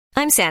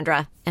I'm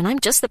Sandra, and I'm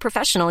just the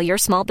professional your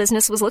small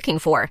business was looking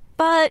for.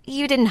 But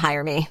you didn't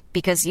hire me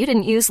because you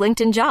didn't use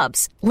LinkedIn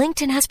Jobs.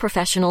 LinkedIn has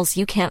professionals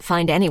you can't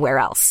find anywhere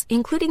else,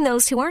 including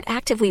those who aren't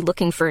actively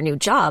looking for a new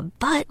job,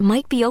 but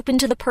might be open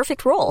to the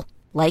perfect role,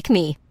 like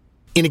me.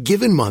 In a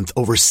given month,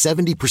 over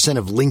 70%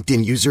 of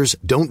LinkedIn users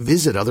don't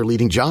visit other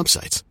leading job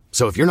sites.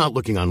 So if you're not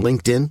looking on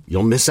LinkedIn,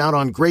 you'll miss out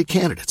on great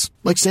candidates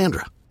like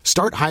Sandra.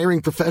 Start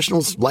hiring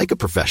professionals like a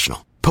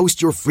professional.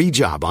 Post your free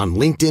job on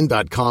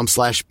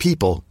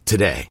linkedin.com/people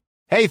today.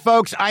 Hey,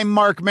 folks, I'm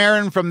Mark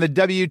Maron from the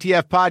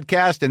WTF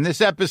Podcast, and this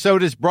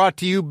episode is brought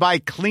to you by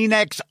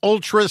Kleenex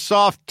Ultra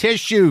Soft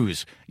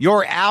Tissues,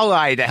 your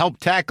ally to help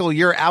tackle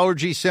your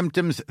allergy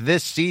symptoms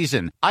this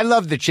season. I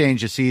love the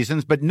change of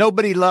seasons, but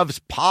nobody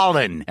loves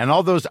pollen and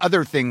all those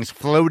other things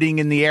floating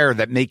in the air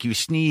that make you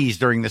sneeze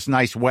during this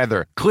nice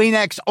weather.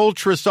 Kleenex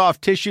Ultra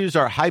Soft Tissues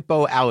are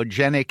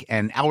hypoallergenic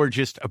and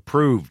allergist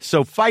approved,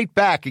 so fight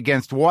back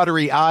against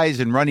watery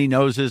eyes and runny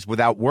noses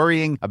without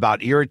worrying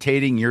about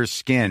irritating your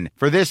skin.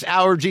 For this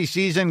allergy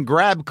season,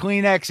 grab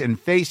Kleenex and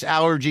face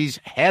allergies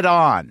head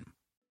on.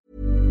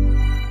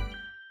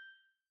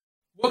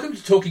 Welcome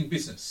to Talking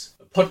Business,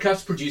 a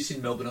podcast produced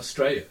in Melbourne,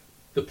 Australia.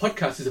 The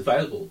podcast is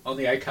available on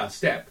the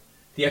Acast app,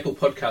 the Apple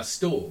Podcast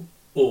Store,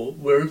 or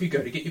wherever you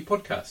go to get your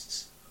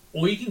podcasts.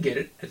 Or you can get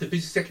it at the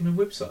Business Acumen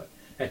website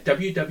at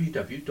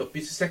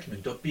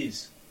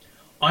www.businessacumen.biz.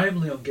 I am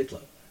Leon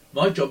Gettler.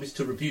 My job is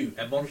to review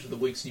and monitor the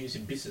week's news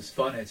in business,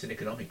 finance and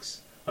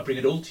economics. I bring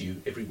it all to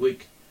you every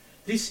week.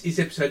 This is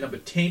episode number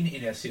 10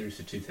 in our series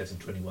for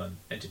 2021,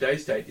 and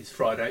today's date is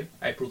Friday,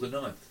 April the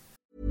 9th.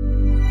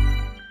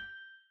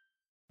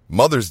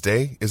 Mother's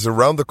Day is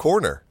around the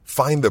corner.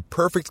 Find the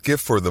perfect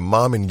gift for the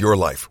mom in your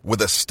life with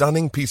a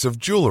stunning piece of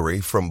jewelry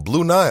from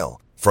Blue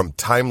Nile. From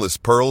timeless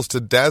pearls to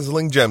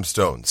dazzling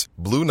gemstones,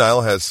 Blue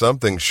Nile has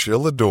something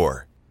she'll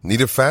adore.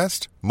 Need it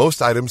fast?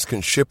 Most items can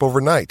ship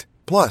overnight.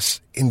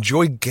 Plus,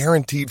 enjoy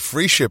guaranteed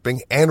free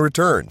shipping and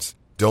returns.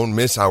 Don't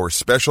miss our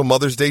special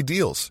Mother's Day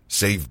deals.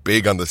 Save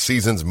big on the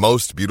season's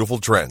most beautiful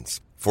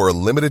trends. For a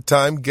limited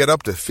time, get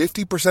up to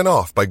 50%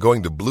 off by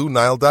going to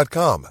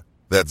BlueNile.com.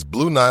 That's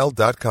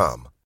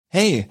BlueNile.com.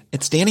 Hey,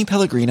 it's Danny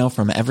Pellegrino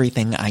from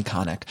Everything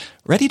Iconic.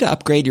 Ready to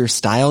upgrade your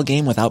style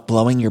game without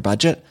blowing your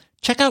budget?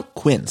 Check out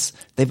Quince.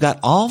 They've got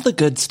all the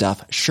good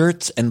stuff,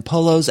 shirts and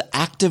polos,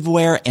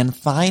 activewear, and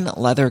fine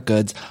leather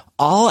goods,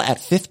 all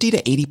at 50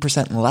 to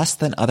 80% less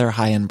than other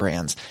high-end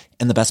brands.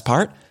 And the best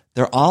part?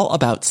 They're all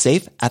about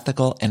safe,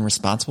 ethical, and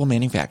responsible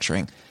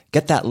manufacturing.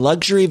 Get that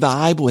luxury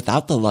vibe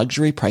without the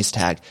luxury price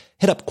tag.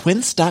 Hit up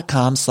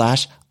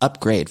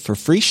quince.com/upgrade for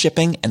free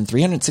shipping and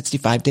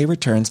 365-day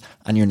returns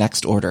on your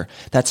next order.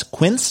 That's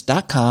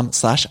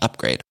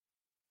quince.com/upgrade.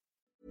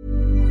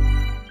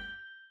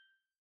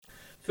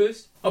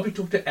 First, I'll be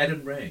talking to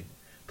Adam Rang,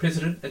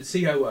 President and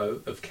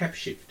COO of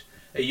CapShift,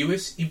 a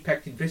US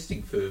impact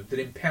investing firm that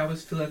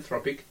empowers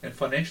philanthropic and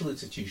financial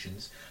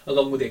institutions,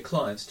 along with their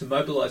clients, to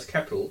mobilise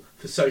capital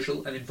for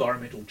social and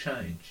environmental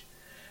change.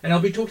 And I'll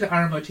be talking to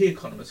RMIT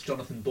economist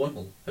Jonathan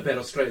Boymel about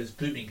Australia's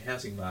booming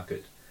housing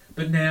market.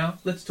 But now,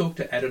 let's talk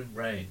to Adam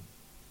Rang.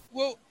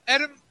 Well,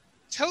 Adam,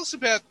 tell us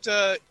about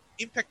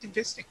impact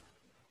investing.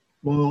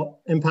 Well,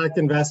 impact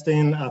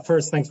investing,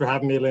 first, thanks for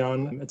having me,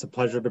 Leon. It's a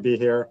pleasure to be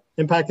here.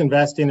 Impact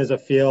investing is a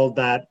field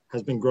that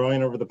has been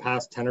growing over the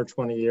past 10 or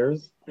 20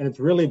 years. And it's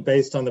really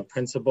based on the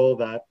principle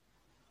that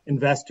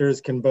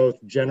investors can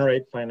both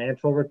generate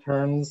financial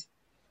returns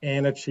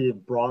and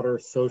achieve broader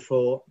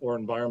social or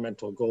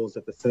environmental goals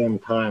at the same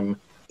time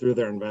through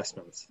their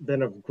investments.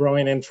 Been of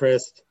growing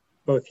interest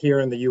both here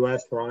in the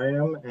US where I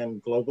am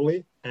and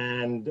globally,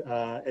 and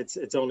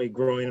it's only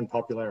growing in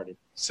popularity.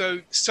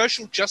 So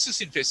social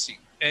justice investing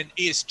and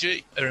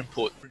ESG are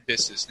important for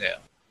investors now.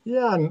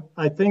 Yeah, and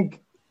I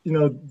think,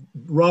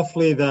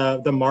 roughly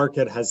the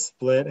market has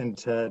split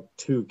into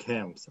two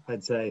camps.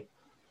 I'd say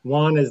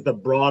one is the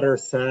broader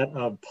set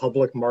of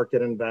public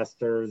market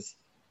investors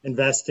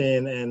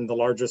investing in the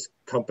largest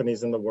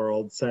companies in the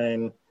world,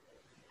 saying,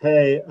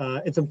 hey,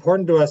 it's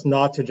important to us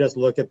not to just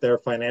look at their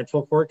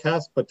financial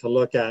forecast, but to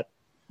look at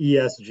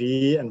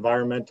ESG,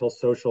 environmental,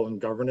 social,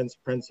 and governance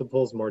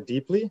principles more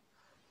deeply,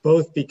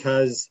 both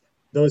because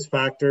those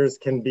factors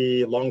can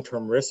be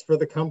long-term risks for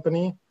the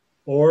company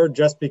or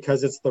just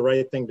because it's the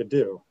right thing to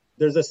do.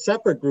 There's a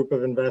separate group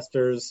of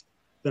investors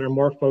that are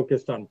more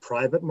focused on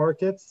private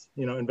markets,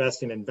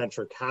 investing in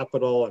venture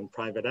capital and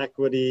private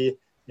equity,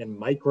 in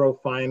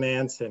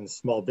microfinance and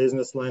small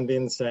business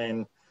lending,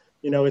 saying,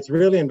 it's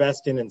really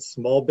investing in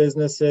small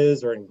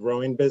businesses or in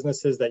growing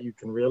businesses that you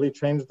can really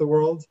change the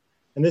world.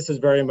 And this is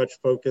very much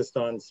focused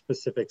on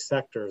specific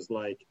sectors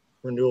like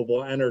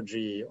renewable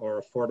energy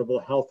or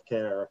affordable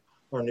healthcare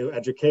or new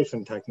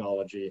education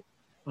technology.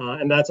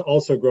 And that's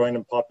also growing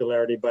in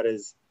popularity, but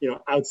is,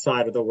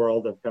 outside of the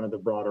world of kind of the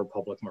broader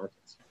public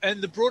markets.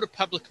 And the broader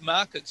public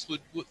markets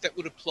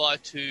would apply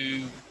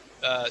to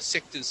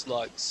sectors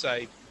like,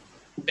 say,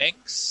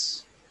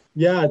 banks?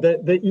 Yeah,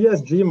 the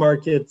ESG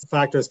market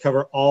factors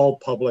cover all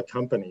public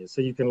companies.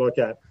 So you can look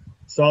at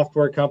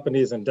software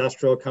companies,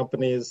 industrial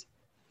companies,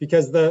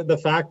 because the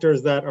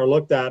factors that are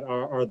looked at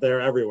are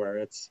there everywhere.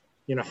 It's,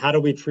 how do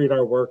we treat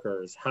our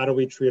workers? How do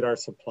we treat our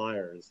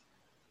suppliers?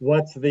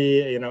 What's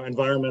the,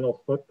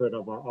 environmental footprint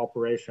of our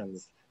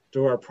operations?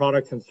 Do our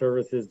products and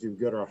services do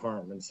good or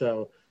harm? And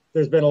so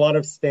there's been a lot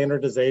of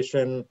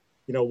standardization,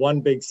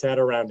 one big set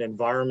around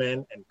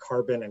environment and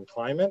carbon and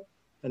climate,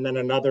 and then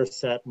another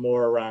set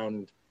more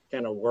around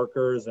kind of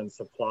workers and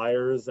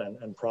suppliers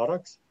and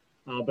products.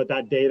 But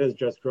that data is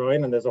just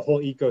growing, and there's a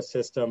whole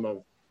ecosystem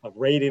of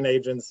rating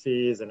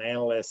agencies and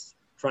analysts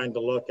trying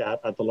to look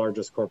at the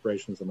largest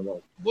corporations in the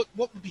world. What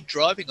would be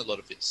driving a lot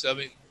of this? I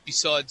mean,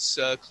 besides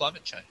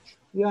climate change?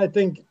 Yeah, I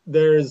think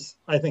there's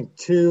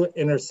two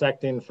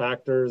intersecting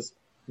factors.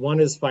 One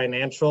is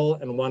financial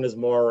and one is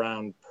more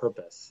around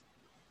purpose.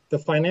 The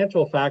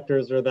financial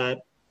factors are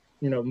that,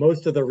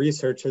 most of the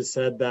research has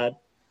said that,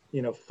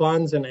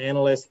 funds and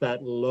analysts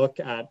that look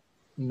at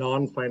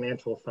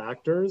non-financial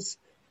factors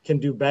can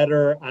do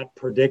better at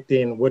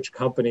predicting which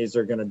companies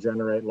are going to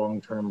generate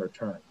long-term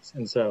returns.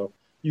 And so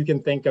you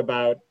can think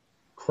about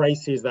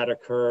crises that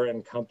occur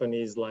in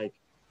companies like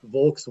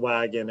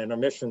Volkswagen and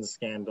emissions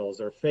scandals,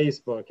 or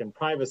Facebook and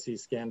privacy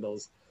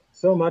scandals.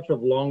 So much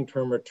of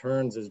long-term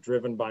returns is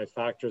driven by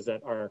factors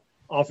that are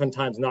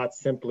oftentimes not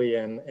simply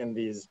in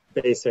these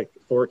basic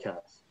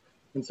forecasts.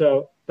 And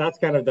so that's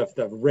kind of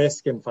the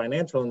risk and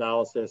financial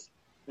analysis.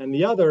 And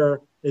the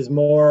other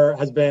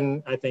has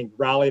been, I think,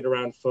 rallied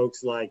around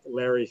folks like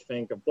Larry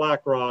Fink of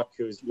BlackRock,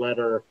 whose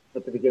letter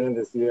at the beginning of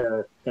this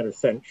year kind of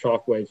sent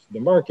shockwaves to the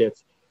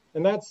markets.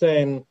 And that's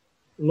saying,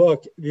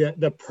 look,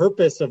 the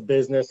purpose of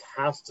business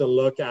has to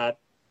look at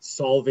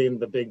solving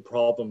the big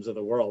problems of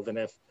the world. And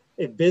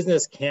if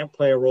business can't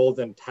play a role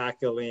in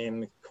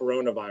tackling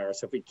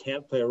coronavirus, if we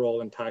can't play a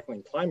role in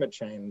tackling climate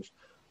change,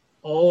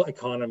 all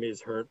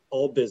economies hurt,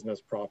 all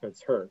business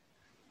profits hurt.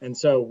 And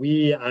so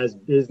we as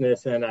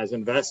business and as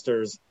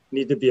investors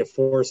need to be a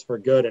force for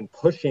good and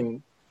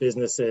pushing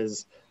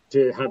businesses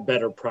to have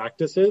better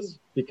practices,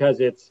 because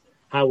it's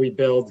how we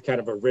build kind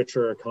of a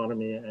richer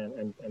economy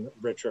and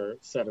richer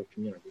set of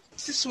communities.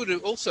 This would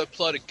also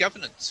apply to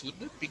governance,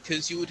 wouldn't it?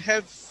 Because you would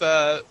have,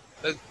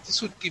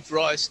 this would give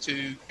rise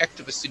to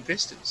activist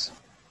investors,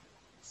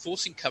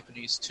 forcing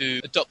companies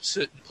to adopt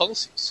certain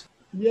policies.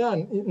 Yeah,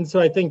 and so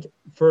I think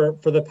for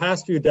the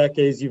past few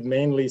decades, you've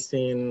mainly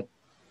seen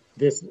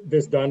this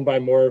done by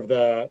more of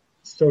the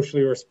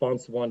socially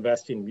responsible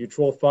investing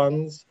mutual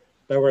funds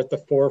that were at the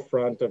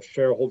forefront of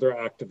shareholder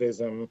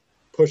activism,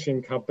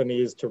 pushing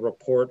companies to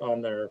report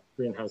on their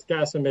greenhouse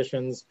gas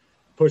emissions,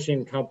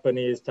 pushing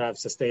companies to have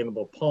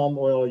sustainable palm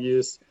oil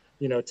use,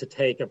 to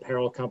take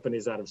apparel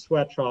companies out of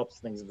sweatshops,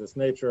 things of this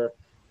nature.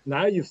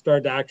 Now you've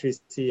started to actually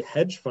see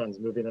hedge funds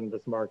moving into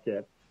this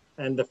market.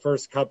 And the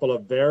first couple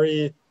of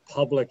very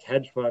public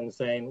hedge funds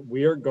saying,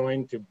 we are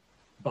going to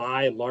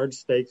buy large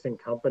stakes in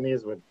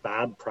companies with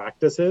bad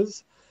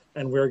practices,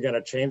 and we're going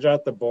to change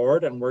out the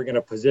board, and we're going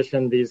to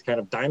position these kind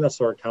of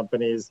dinosaur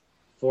companies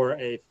for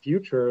a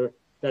future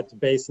that's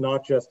based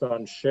not just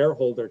on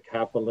shareholder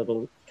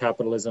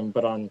capitalism,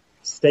 but on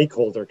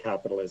stakeholder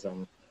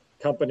capitalism.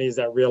 Companies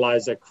that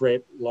realize that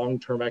create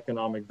long-term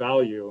economic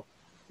value.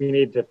 We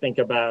need to think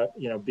about,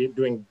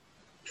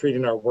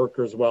 treating our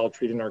workers well,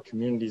 treating our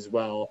communities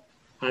well,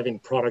 having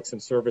products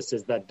and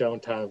services that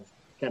don't have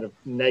kind of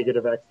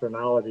negative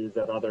externalities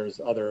that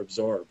others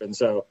absorb. And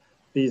so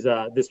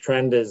this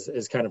trend is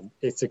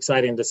it's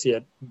exciting to see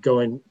it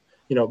going,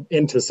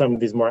 into some of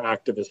these more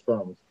activist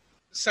firms.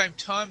 At the same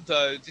time,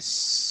 though,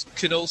 this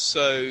can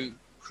also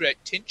create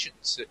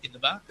tensions in the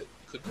market,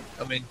 couldn't it?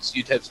 I mean,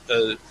 you'd have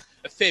a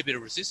fair bit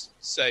of resistance,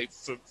 say,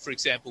 for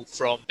example,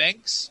 from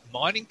banks.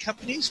 Mining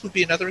companies would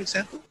be another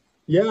example.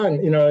 Yeah, and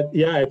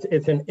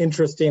it's an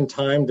interesting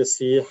time to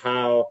see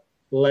how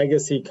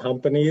legacy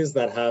companies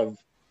that have,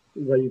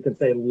 you can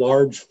say,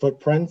 large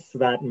footprints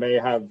that may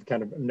have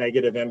kind of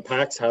negative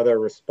impacts, how they're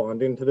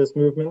responding to this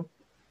movement.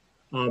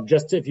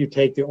 Just if you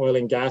take the oil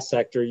and gas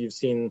sector, you've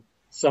seen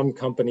some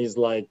companies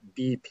like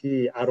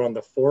BP out on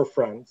the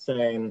forefront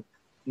saying,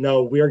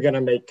 no, we're going to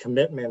make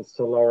commitments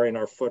to lowering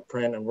our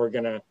footprint and we're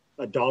going to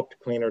adopt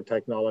cleaner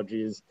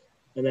technologies.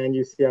 And then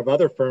you have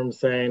other firms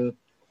saying,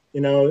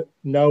 no,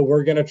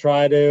 we're going to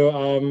try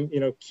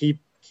to,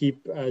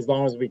 keep as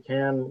long as we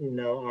can,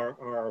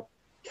 our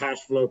cash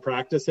flow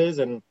practices.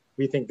 And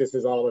we think this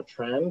is all a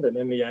trend. And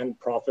in the end,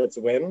 profits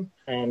win.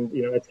 And,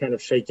 it's kind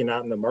of shaking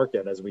out in the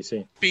market as we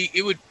see.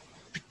 It would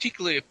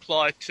particularly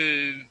apply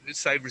to,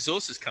 say,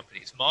 resources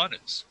companies,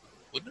 miners,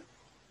 wouldn't it?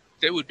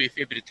 There would be a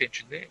fair bit of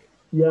tension there.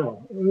 Yeah.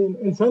 I mean,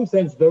 in some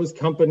sense, those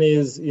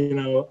companies,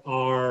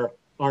 are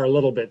a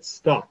little bit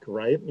stuck,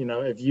 right?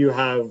 If you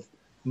have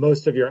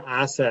most of your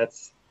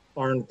assets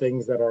aren't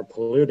things that are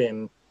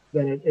polluting,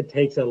 then it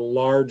takes a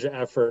large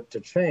effort to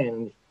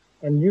change.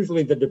 And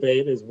usually the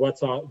debate is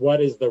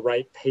what is the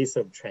right pace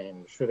of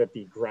change? Should it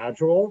be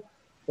gradual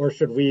or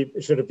should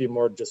it be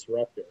more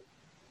disruptive?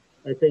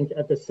 I think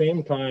at the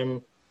same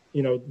time,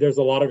 there's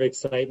a lot of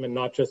excitement,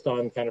 not just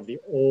on kind of the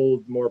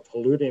old, more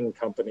polluting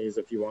companies,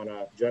 if you want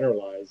to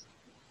generalize,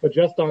 but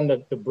just on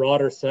the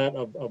broader set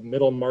of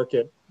middle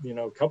market,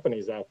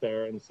 companies out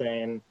there, and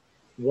saying,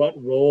 what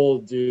role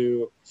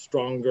do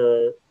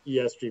stronger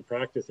ESG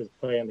practices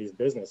play in these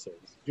businesses?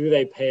 Do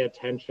they pay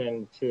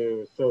attention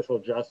to social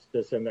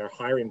justice in their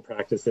hiring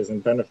practices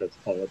and benefits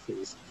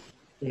policies?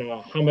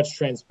 How much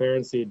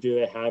transparency do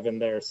they have in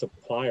their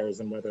suppliers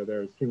and whether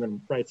there's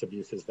human rights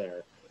abuses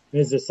there?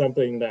 And is this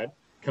something that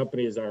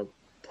companies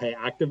pay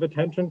active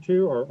attention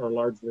to or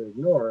largely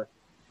ignore?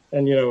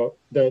 And,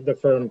 the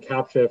firm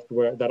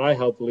CapShift that I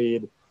help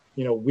lead,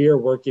 we're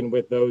working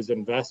with those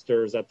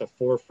investors at the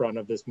forefront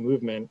of this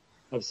movement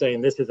of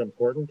saying this is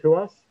important to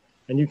us.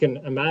 And you can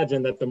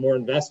imagine that the more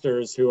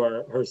investors who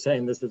are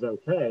saying this is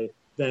okay,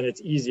 then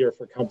it's easier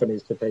for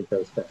companies to take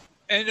those steps.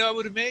 And I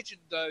would imagine,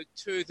 though,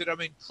 too, that,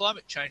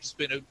 climate change has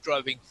been a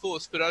driving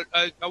force, but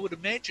I would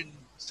imagine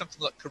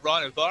something like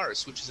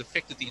coronavirus, which has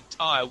affected the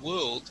entire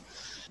world,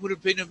 would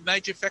have been a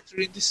major factor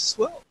in this as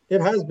well.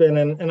 It has been,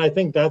 and I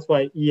think that's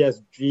why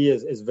ESG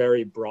is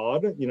very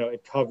broad.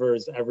 It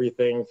covers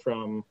everything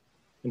from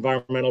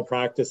environmental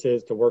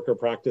practices to worker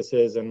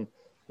practices. And,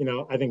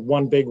 I think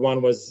one big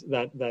one was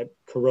that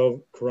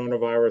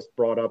coronavirus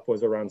brought up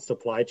was around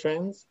supply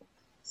chains.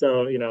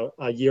 So,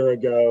 a year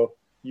ago,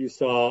 you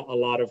saw a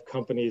lot of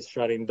companies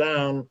shutting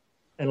down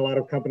and a lot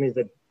of companies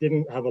that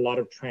didn't have a lot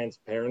of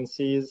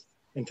transparencies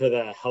into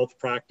the health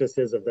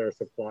practices of their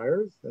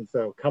suppliers. And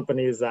so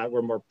companies that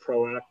were more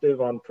proactive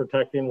on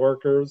protecting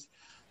workers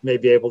may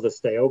be able to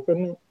stay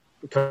open.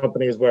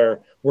 Companies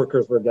where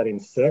workers were getting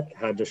sick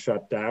had to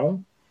shut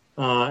down.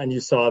 And you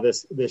saw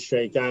this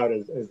shake out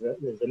as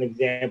an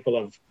example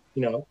of,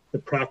 the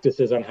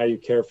practices on how you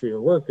care for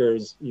your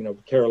workers,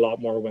 care a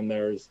lot more when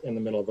there's in the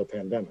middle of a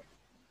pandemic.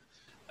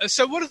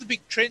 So what are the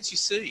big trends you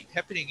see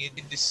happening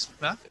in this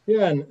market?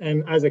 Yeah,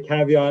 and as a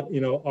caveat,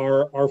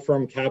 our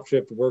firm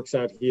CapShift works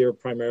out here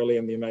primarily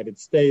in the United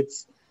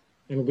States,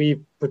 and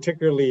we've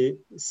particularly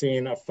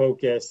seen a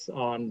focus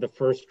on the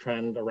first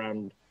trend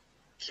around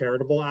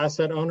charitable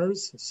asset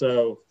owners.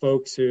 So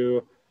folks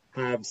who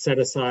have set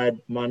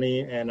aside money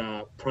in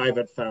a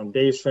private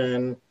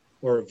foundation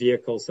or a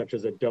vehicle such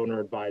as a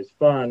donor-advised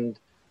fund.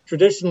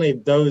 Traditionally,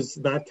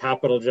 that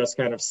capital just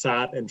kind of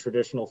sat in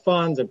traditional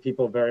funds and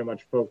people very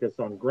much focused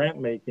on grant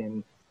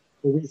making.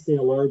 But we see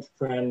a large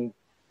trend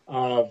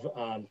of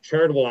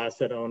charitable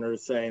asset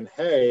owners saying,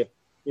 hey,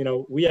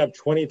 we have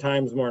 20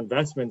 times more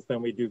investments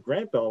than we do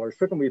grant dollars.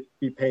 Shouldn't we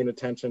be paying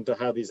attention to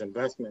how these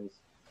investments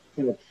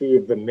can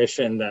achieve the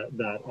mission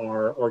that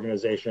our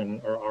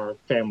organization or our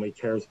family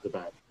cares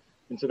about?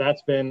 And so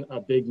that's been a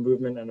big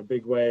movement and a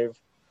big wave.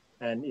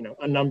 And,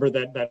 a number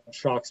that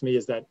shocks me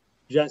is that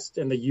just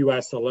in the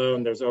U.S.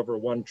 alone, there's over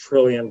 $1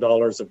 trillion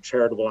of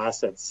charitable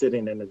assets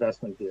sitting in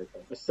investment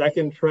vehicles. The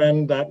second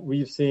trend that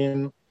we've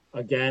seen,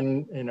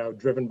 again,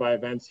 driven by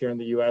events here in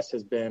the U.S.,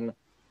 has been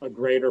a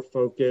greater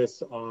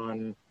focus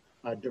on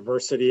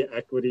diversity,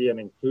 equity, and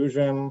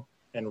inclusion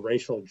and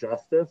racial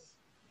justice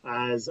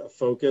as a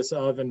focus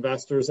of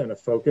investors and a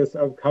focus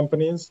of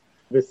companies.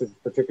 This has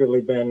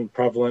particularly been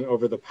prevalent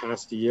over the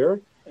past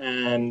year.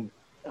 And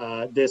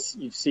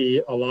you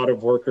see a lot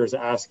of workers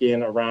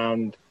asking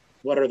around,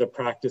 what are the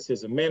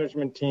practices of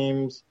management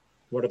teams?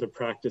 What are the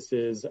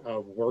practices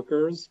of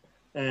workers?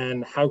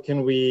 And how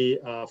can we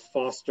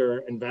foster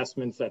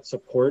investments that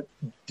support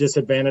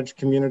disadvantaged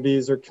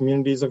communities or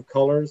communities of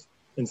colors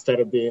instead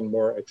of being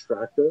more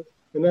extractive?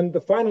 And then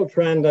the final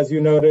trend, as you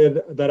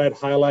noted, that I'd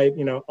highlight,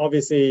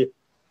 obviously,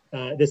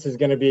 this is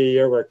going to be a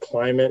year where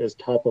climate is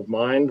top of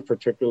mind,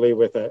 particularly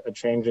with a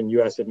change in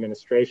U.S.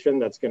 administration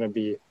that's going to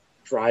be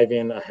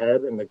driving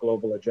ahead in the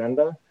global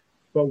agenda.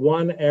 But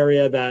one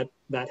area that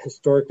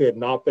historically had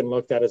not been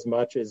looked at as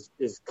much is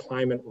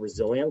climate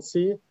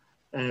resiliency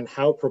and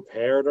how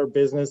prepared are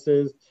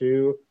businesses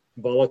to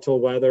volatile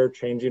weather,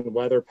 changing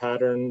weather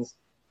patterns,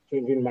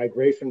 changing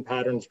migration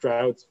patterns,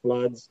 droughts,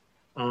 floods.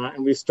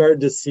 And we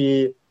started to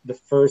see the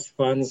first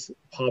funds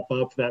pop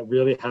up that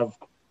really have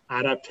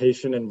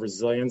adaptation and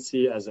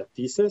resiliency as a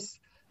thesis,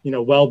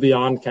 well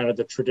beyond kind of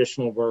the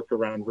traditional work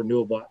around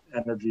renewable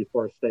energy,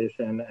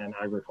 forestation, and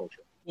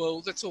agriculture.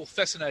 Well, that's all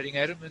fascinating,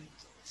 Adam. And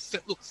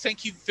look,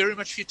 thank you very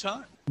much for your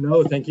time.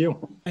 No, thank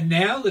you. And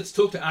now let's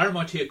talk to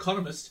RMIT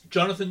economist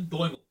Jonathan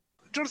Boimel.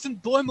 Jonathan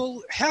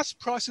Boimel, house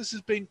prices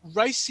have been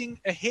racing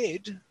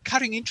ahead.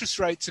 Cutting interest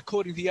rates,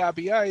 according to the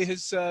RBA,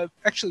 has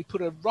actually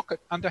put a rocket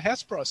under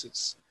house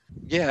prices.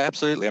 Yeah,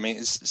 absolutely. I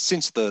mean,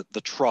 since the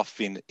trough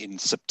in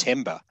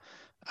September,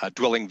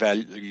 dwelling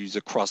values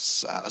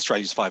across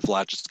Australia's 5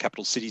 largest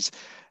capital cities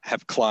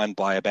have climbed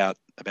by about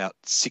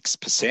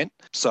 6%.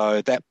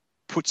 So that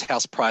puts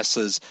house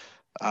prices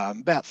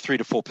about 3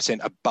 to 4%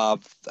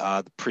 above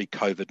the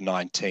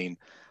pre-COVID-19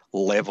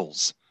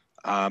 levels.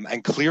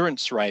 And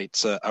clearance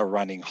rates are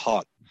running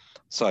hot.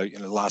 So,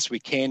 last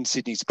weekend,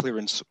 Sydney's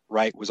clearance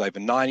rate was over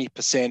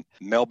 90%.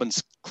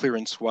 Melbourne's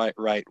clearance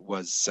rate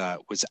was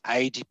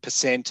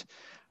 80%.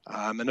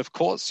 And of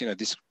course,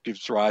 this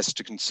gives rise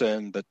to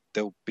concern that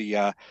there'll be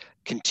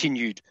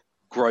continued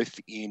growth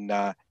in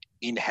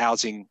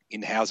housing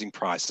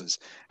prices.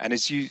 And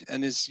as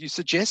you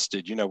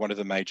suggested, one of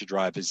the major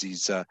drivers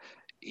is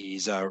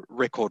is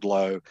record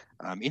low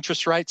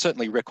interest rates,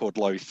 certainly record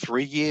low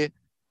 3-year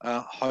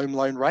home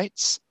loan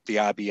rates. The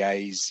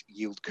RBA's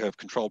yield curve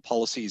control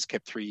policy has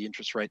kept 3-year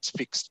interest rates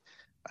fixed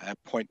at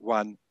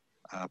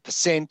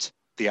 0.1%.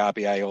 The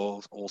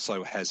RBA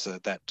also has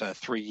that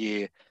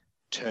 3-year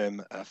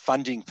term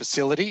funding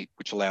facility,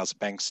 which allows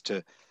banks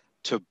to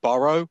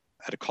borrow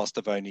at a cost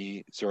of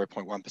only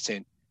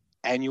 0.1%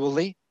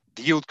 annually.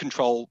 The yield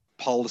control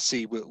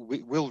policy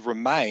will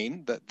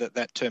remain,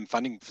 that term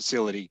funding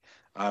facility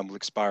will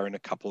expire in a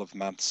couple of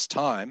months'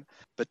 time,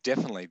 but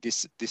definitely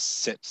this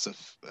sets a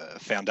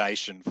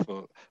foundation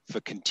for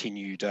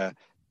continued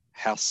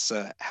house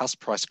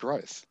price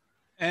growth.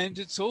 And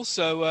it's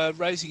also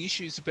raising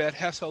issues about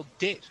household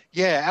debt.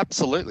 Yeah,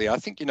 absolutely. I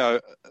think,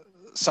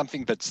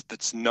 something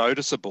that's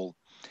noticeable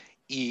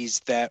is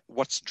that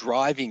what's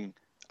driving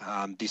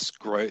this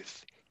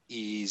growth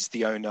is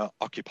the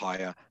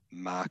owner-occupier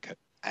market.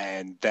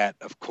 And that,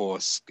 of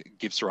course,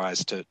 gives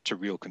rise to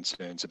real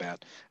concerns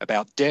about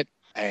debt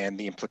and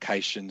the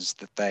implications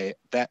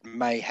that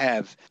may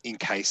have in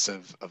case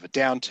of a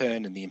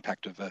downturn and the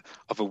impact of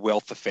a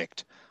wealth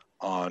effect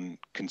on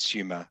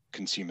consumer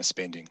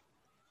spending.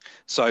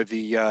 So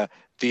the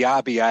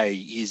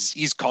RBA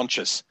is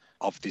conscious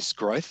of this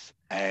growth,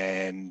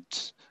 and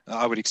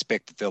I would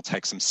expect that they'll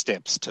take some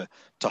steps to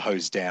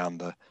hose down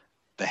the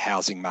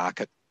housing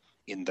market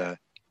in the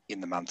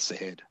months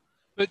ahead.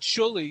 But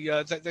surely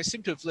they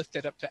seem to have left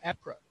that up to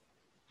APRA.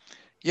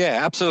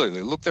 Yeah,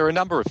 absolutely. Look, there are a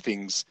number of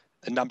things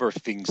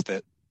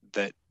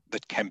that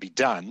can be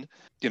done.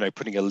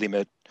 Putting a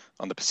limit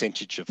on the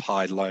percentage of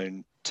high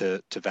loan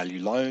to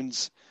value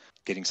loans,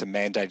 getting some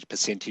mandated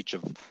percentage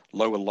of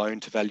lower loan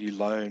to value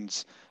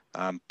loans,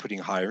 putting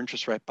higher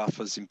interest rate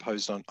buffers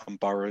imposed on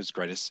borrowers,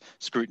 greater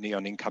scrutiny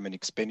on income and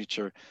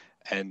expenditure,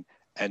 and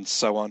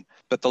so on.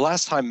 But the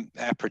last time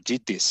APRA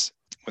did this,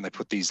 when they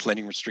put these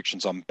lending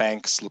restrictions on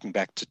banks, looking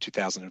back to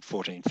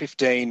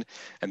 2014-15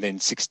 and then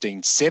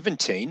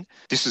 16-17,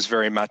 this was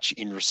very much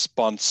in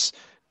response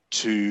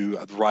to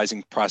the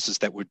rising prices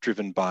that were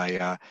driven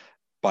by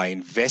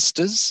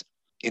investors.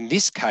 In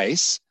this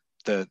case,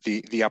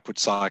 the upward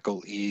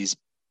cycle is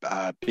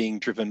being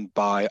driven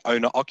by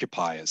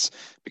owner-occupiers,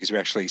 because we're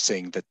actually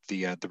seeing that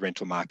the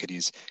rental market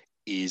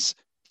is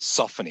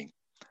softening.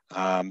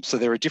 So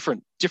there are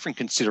different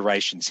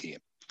considerations here.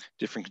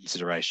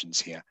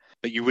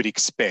 But you would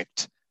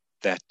expect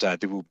that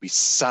there will be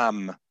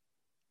some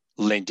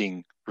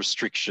lending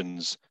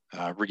restrictions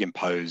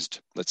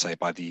reimposed, let's say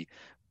by the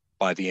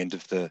end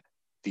of the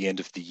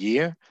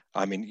year.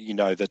 I mean,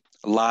 that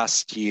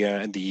last year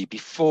and the year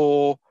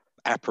before,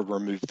 APRA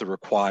removed the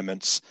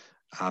requirements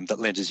that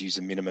lenders use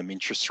a minimum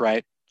interest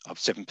rate of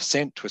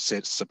 7% to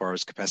assess the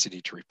borrower's capacity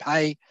to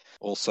repay.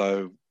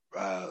 Also,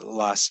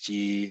 last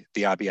year,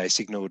 the RBA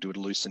signalled it would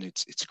loosen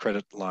its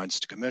credit lines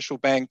to commercial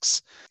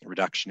banks, a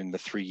reduction in the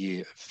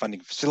 3-year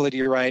funding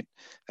facility rate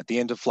at the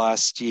end of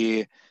last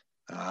year.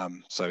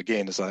 So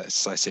again, as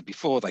I said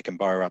before, they can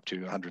borrow up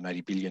to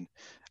 180 billion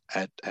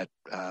at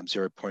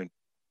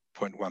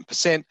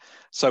 0.1%.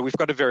 So we've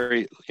got a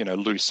very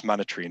loose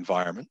monetary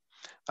environment,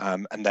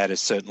 and that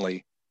has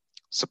certainly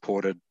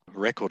supported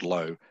record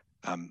low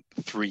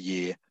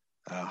 3-year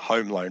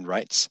home loan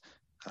rates.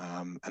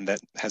 And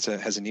that has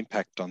an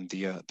impact on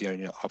the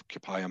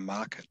owner-occupier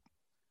market.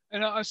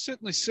 And I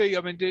certainly see,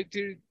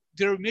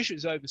 there are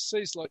measures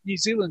overseas, like New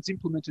Zealand's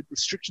implemented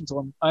restrictions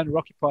on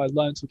owner-occupier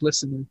loans with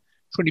less than a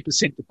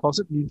 20%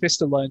 deposit and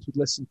investor loans with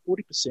less than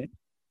 40%.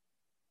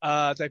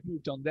 They've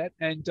moved on that.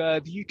 And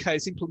the UK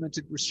has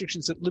implemented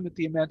restrictions that limit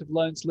the amount of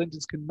loans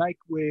lenders can make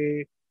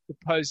where the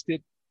proposed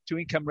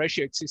debt-to-income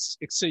ratio exceeds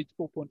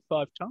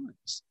 4.5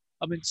 times.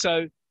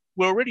 So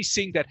we're already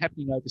seeing that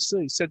happening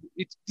overseas. So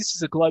this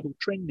is a global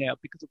trend now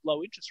because of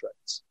low interest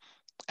rates.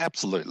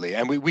 Absolutely.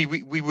 And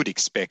we would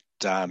expect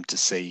to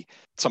see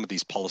some of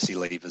these policy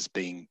levers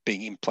being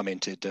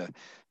implemented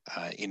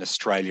in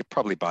Australia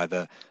probably by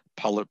the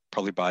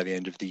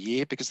end of the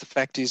year, because the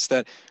fact is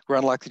that we're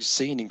unlikely to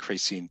see an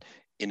increase in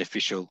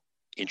official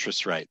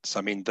interest rates.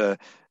 I mean, the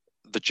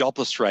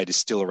jobless rate is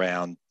still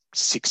around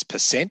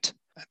 6%.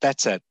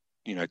 That's at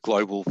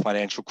global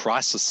financial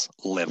crisis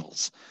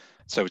levels.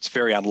 So it's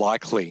very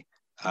unlikely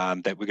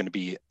that we're going to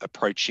be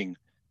approaching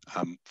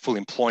full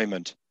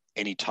employment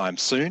anytime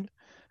soon.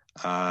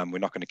 We're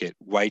not going to get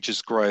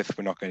wages growth.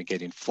 We're not going to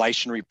get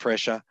inflationary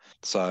pressure.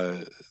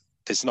 So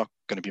there's not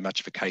going to be much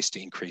of a case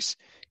to increase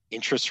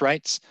interest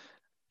rates.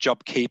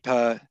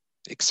 JobKeeper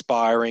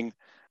expiring,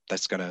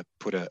 that's going to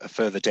put a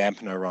further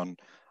dampener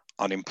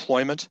on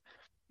employment.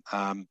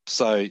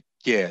 So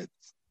yeah,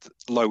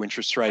 low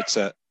interest rates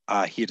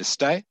are here to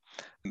stay.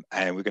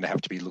 And we're going to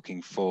have to be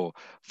looking for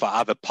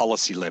other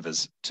policy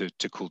levers to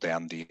cool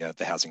down the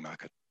housing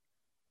market.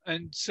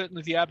 And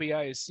certainly the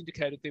RBA has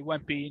indicated there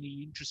won't be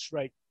any interest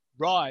rate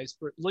rise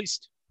for at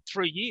least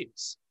 3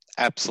 years.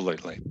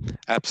 Absolutely.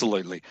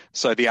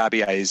 So the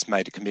RBA has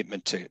made a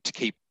commitment to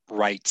keep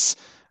rates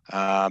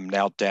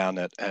now down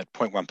at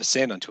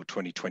 0.1% until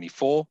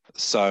 2024.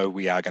 So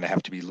we are going to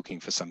have to be looking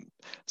for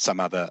some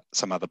other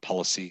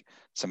policy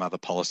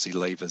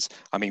levers.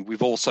 I mean,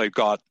 we've also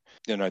got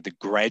the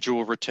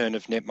gradual return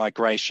of net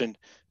migration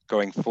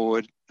going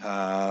forward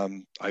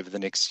over the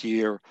next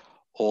year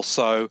or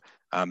so.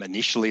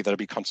 Initially, that'll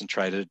be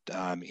concentrated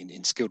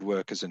in skilled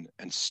workers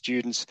and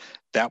students.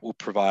 That will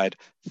provide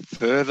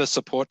further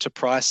support to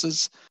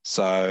prices.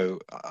 So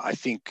I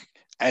think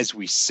as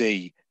we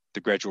see the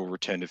gradual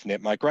return of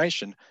net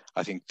migration,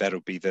 I think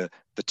that'll be the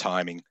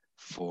timing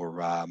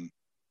for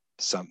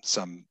some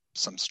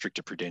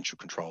stricter prudential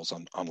controls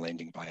on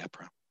lending by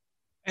APRA.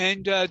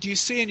 And do you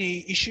see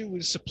any issue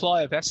with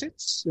supply of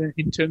assets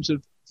in terms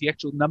of the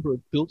actual number of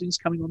buildings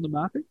coming on the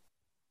market?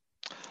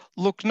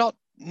 Look, not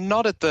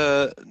at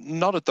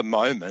the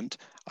moment.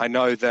 I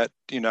know that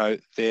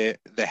there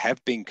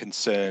have been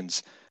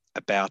concerns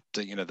about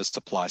the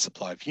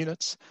supply of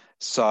units.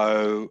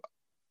 So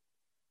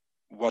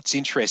what's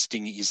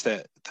interesting is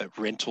that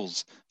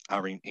rentals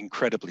are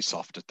incredibly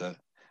soft at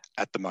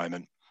the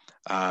moment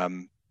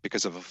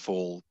because of a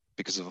fall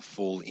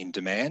in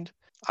demand.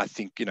 I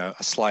think a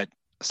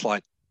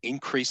slight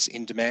increase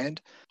in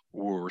demand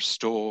will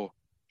restore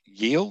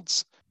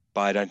yields,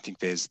 but I don't think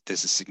there's a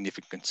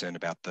significant concern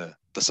about the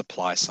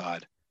supply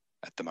side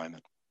at the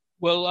moment.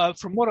 Well,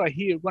 from what I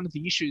hear, one of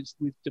the issues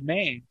with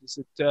demand is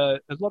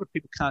that a lot of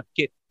people can't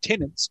get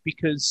tenants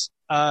because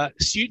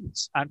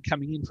students aren't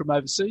coming in from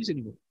overseas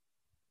anymore.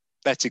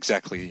 That's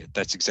exactly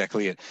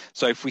it.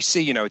 So if we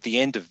see, at the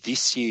end of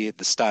this year,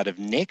 the start of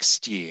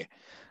next year,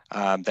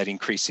 that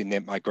increase in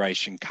net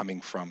migration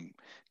coming from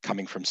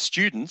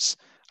students,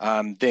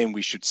 then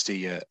we should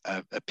see a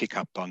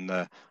pickup on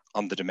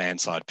the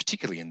demand side,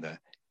 particularly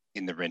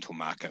in the rental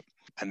market,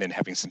 and then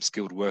having some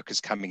skilled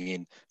workers coming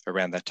in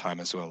around that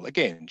time as well.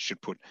 Again,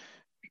 should put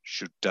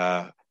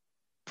a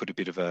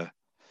bit of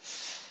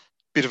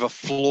a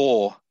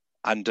floor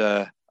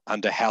under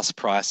house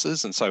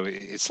prices, and so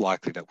it's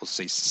likely that we'll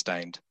see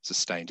sustained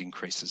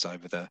increases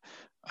over the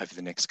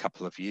next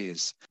couple of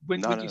years.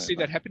 When do you see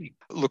that happening?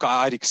 Look,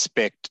 I'd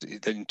expect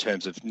that in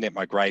terms of net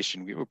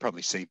migration, we will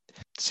probably see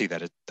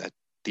that at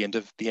the end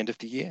of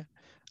the year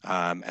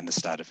and the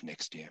start of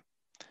next year.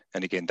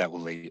 And again, that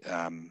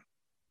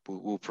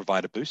will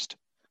provide a boost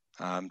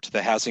to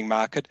the housing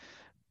market.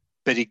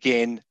 But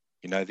again,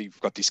 you've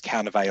got this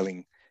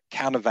countervailing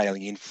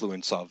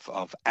influence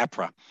of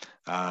APRA,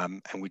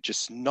 and we're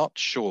just not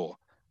sure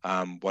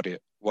what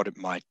it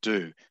might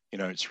do.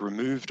 It's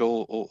removed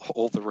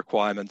all the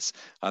requirements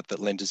that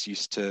lenders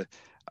used to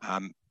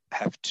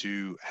have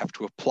to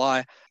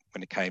apply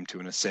when it came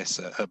to assess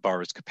a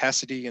borrower's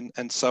capacity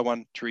and so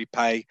on to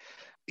repay.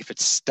 If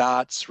it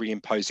starts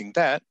reimposing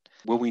that,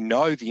 well, we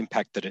know the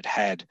impact that it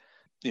had,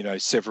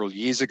 several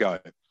years ago,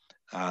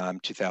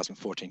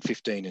 2014,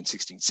 15 and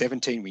 16,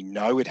 17. We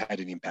know it had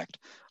an impact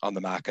on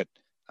the market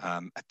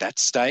at that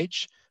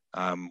stage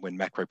when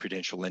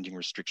macroprudential lending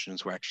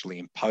restrictions were actually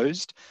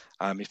imposed.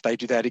 If they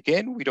do that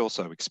again, we'd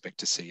also expect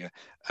to see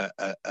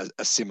a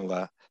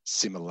similar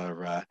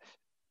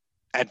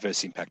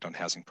adverse impact on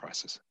housing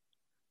prices.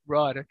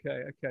 Right.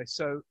 Okay.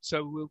 So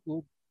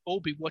we'll all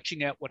be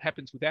watching out what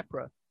happens with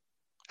APRA.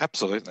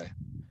 Absolutely.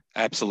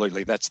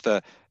 That's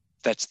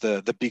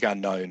the big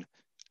unknown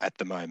at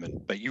the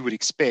moment. But you would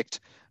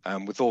expect,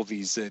 with all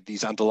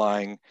these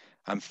underlying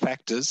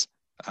factors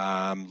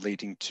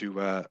leading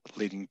to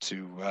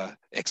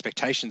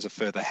expectations of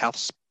further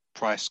house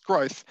price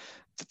growth,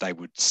 that they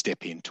would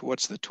step in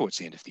towards the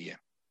end of the year.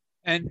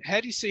 And how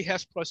do you see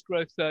house price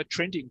growth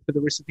trending for the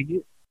rest of the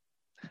year?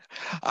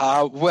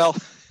 Well,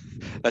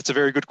 that's a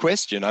very good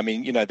question. I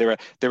mean, there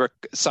are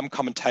some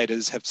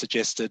commentators have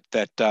suggested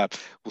that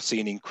we'll see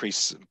an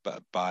increase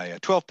by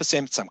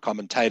 12%. Some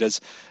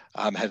commentators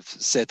have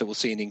said that we'll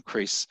see an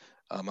increase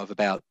of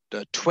about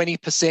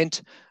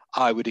 20%.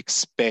 I would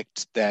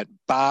expect that,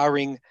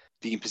 barring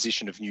the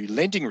imposition of new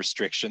lending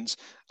restrictions,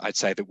 I'd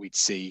say that we'd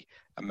see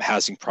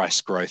housing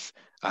price growth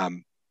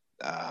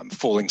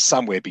falling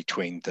somewhere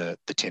between the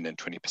 10 and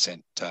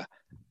 20%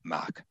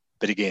 mark.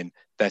 But again,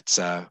 that's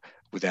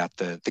without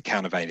the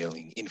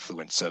countervailing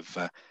influence of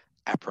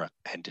APRA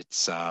and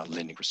its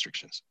lending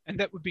restrictions. And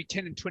that would be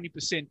 10 and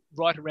 20%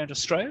 right around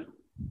Australia?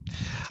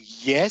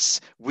 Yes,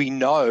 we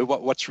know.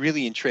 What's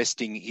really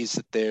interesting is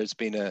that there's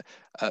been a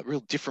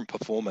real different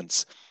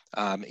performance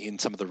in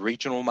some of the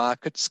regional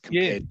markets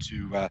compared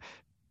to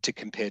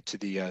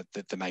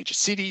the major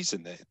cities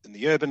and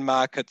the urban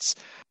markets.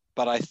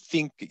 But I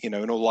think, in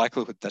all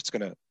likelihood,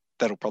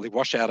 that'll probably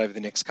wash out over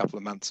the next couple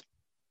of months,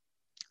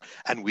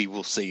 and we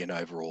will see an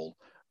overall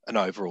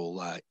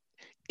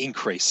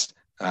increase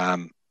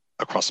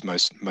across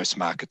most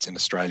markets in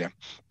Australia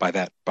by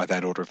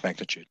that order of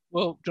magnitude.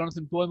 Well,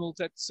 Jonathan Boimel,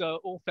 that's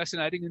all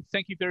fascinating, and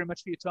thank you very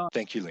much for your time.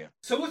 Thank you, Leon.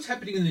 So what's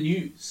happening in the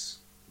news?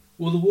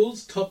 Well, the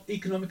world's top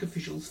economic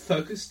officials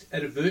focused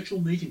at a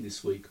virtual meeting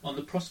this week on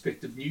the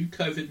prospect of new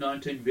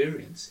COVID-19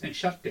 variants and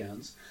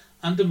shutdowns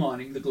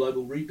undermining the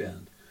global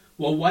rebound,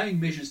 while weighing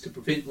measures to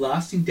prevent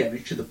lasting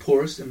damage to the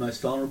poorest and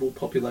most vulnerable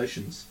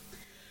populations.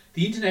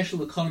 The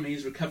international economy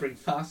is recovering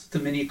faster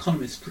than many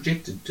economists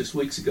projected just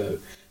weeks ago,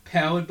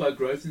 powered by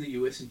growth in the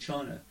US and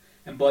China,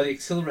 and by the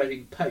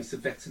accelerating pace of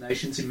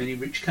vaccinations in many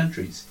rich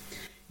countries.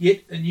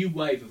 Yet a new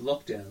wave of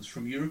lockdowns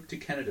from Europe to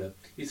Canada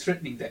is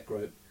threatening that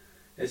growth,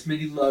 as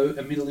many low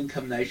and middle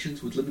income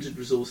nations with limited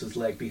resources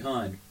lag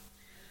behind.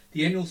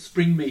 The annual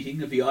spring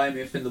meeting of the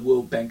IMF and the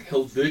World Bank,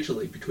 held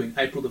virtually between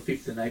April the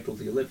 5th and April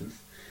the 11th,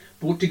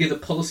 brought together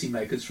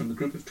policymakers from the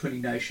Group of 20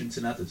 nations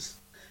and others.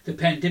 The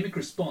pandemic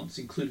response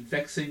included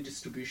vaccine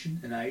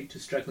distribution and aid to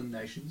struggling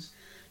nations,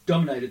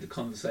 dominated the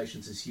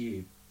conversations this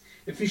year.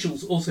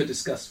 Officials also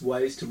discussed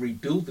ways to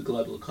rebuild the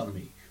global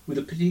economy, with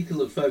a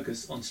particular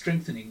focus on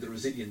strengthening the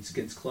resilience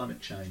against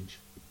climate change.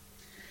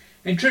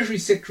 And Treasury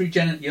Secretary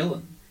Janet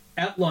Yellen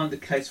outlined the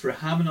case for a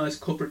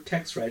harmonised corporate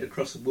tax rate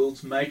across the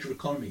world's major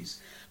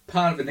economies,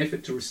 part of an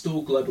effort to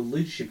restore global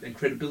leadership and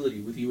credibility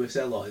with US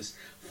allies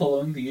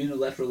following the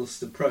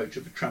unilateralist approach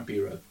of the Trump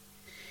era.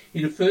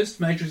 In a first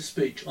major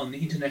speech on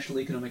the international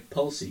economic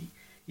policy,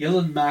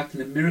 Yellen marked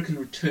an American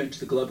return to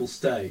the global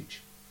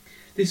stage.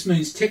 This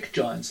means tech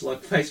giants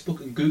like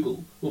Facebook and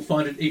Google will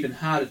find it even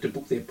harder to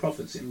book their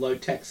profits in low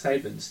tax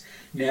havens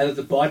now that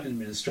the Biden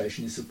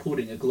administration is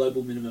supporting a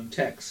global minimum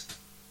tax.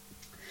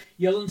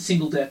 Yellen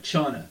singled out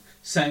China,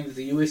 saying that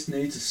the US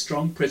needs a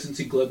strong presence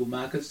in global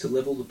markets to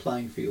level the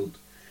playing field.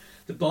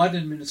 The Biden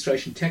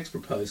administration tax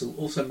proposal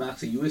also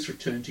marks a US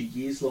return to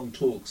years-long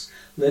talks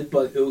led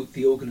by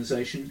the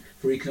Organisation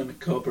for Economic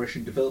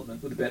Cooperation and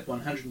Development with about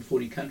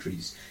 140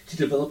 countries to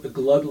develop a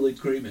global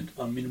agreement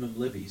on minimum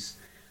levies.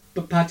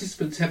 But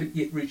participants haven't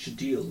yet reached a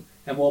deal,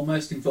 and while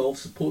most involved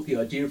support the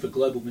idea of a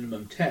global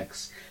minimum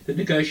tax, the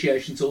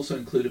negotiations also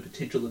include a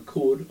potential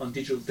accord on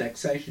digital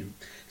taxation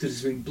that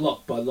has been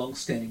blocked by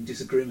long-standing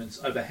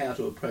disagreements over how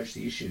to approach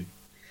the issue.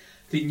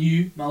 The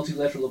new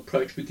multilateral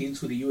approach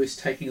begins with the US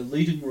taking a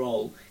leading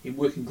role in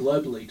working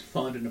globally to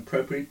find an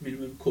appropriate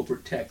minimum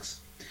corporate tax,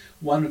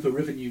 one of the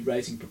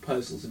revenue-raising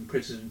proposals in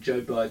President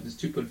Joe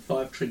Biden's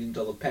 $2.5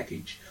 trillion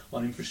package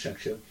on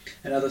infrastructure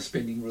and other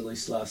spending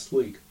released last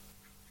week.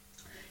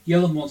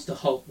 Yellen wants to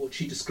halt what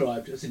she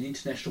described as an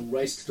international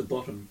race to the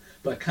bottom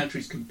by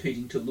countries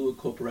competing to lure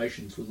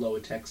corporations with lower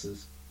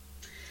taxes.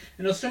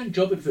 And Australian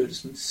job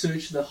advertisements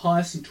surged to the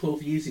highest in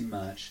 12 years in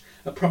March,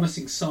 a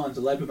promising sign the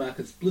labour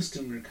market's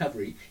blistering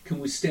recovery can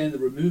withstand the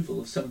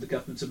removal of some of the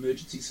government's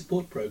emergency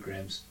support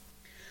programs.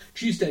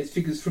 Tuesday's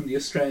figures from the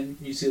Australian,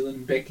 New Zealand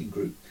and Banking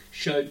Group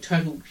showed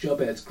total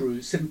job ads grew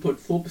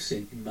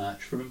 7.4% in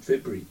March from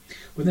February,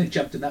 when they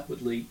jumped an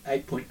upwardly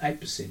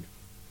 8.8%.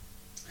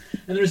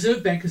 And the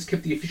Reserve Bank has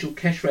kept the official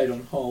cash rate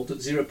on hold at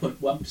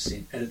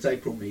 0.1% at its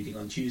April meeting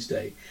on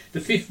Tuesday,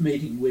 the fifth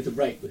meeting where the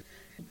rate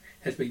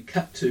has been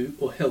cut to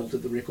or held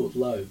at the record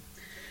low.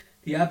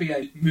 The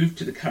RBA moved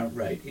to the current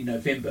rate in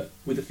November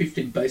with a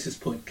 15 basis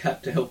point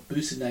cut to help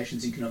boost the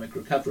nation's economic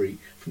recovery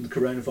from the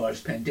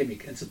coronavirus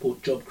pandemic and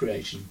support job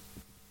creation.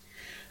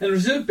 And the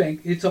Reserve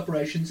Bank, its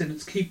operations and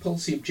its key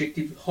policy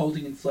objective of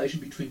holding inflation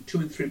between 2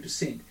 and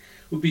 3%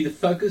 would be the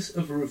focus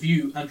of a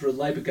review under a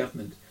Labor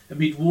government,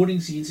 amid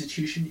warnings the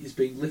institution is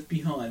being left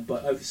behind by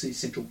overseas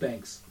central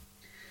banks.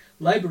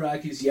 Labor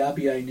argues the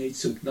RBA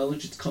needs to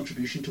acknowledge its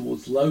contribution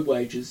towards low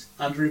wages,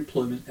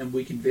 underemployment and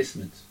weak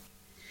investment.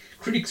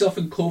 Critics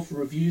often call for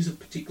reviews of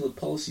particular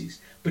policies,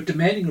 but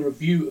demanding a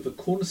review of a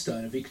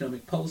cornerstone of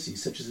economic policy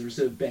such as the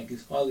Reserve Bank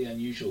is highly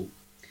unusual.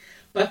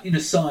 But in a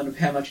sign of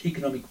how much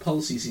economic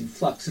policy is in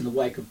flux in the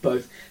wake of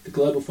both the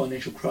global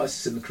financial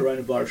crisis and the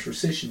coronavirus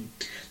recession,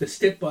 the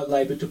step by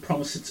Labor to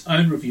promise its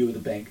own review of the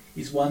bank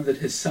is one that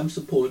has some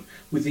support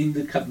within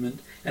the government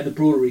and the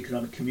broader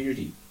economic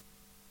community.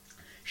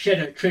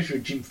 Shadow Treasurer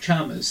Jim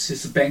Chalmers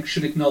says the bank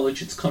should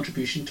acknowledge its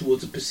contribution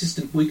towards a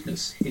persistent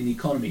weakness in the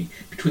economy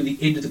between the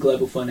end of the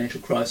global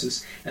financial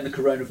crisis and the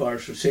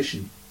coronavirus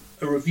recession.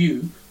 A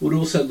review would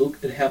also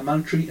look at how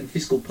monetary and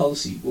fiscal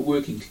policy were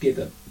working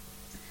together.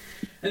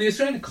 And the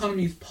Australian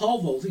economy is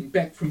pole vaulting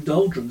back from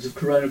doldrums of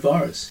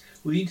coronavirus,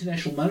 with the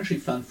International Monetary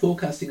Fund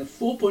forecasting a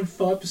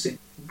 4.5%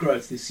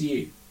 growth this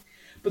year.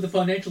 But the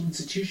financial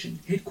institution,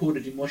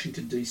 headquartered in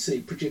Washington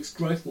DC, projects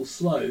growth will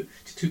slow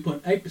to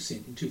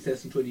 2.8% in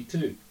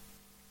 2022.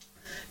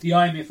 The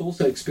IMF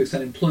also expects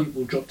unemployment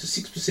will drop to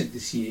 6%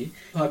 this year,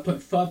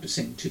 5.5%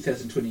 in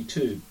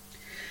 2022.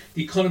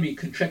 The economy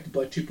contracted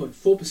by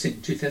 2.4%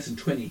 in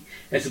 2020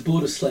 as the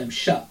border slammed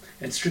shut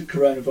and strict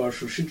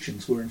coronavirus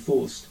restrictions were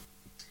enforced.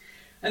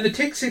 And the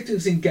tech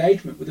sector's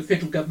engagement with the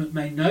federal government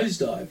may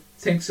nosedive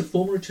thanks to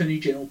former Attorney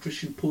General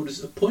Christian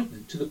Porter's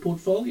appointment to the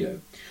portfolio,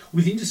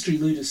 with industry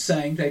leaders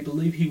saying they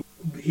believe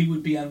he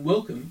would be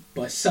unwelcome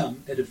by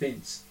some at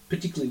events,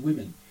 particularly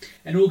women,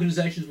 and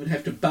organisations would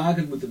have to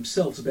bargain with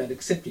themselves about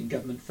accepting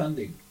government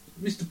funding.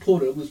 Mr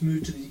Porter was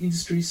moved to the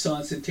Industry,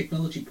 Science and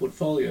Technology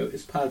portfolio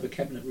as part of a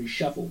cabinet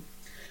reshuffle.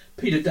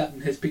 Peter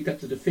Dutton has picked up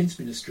the Defence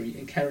Ministry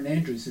and Karen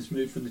Andrews has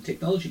moved from the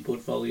Technology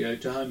portfolio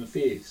to Home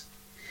Affairs.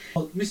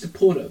 While Mr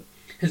Porter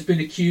has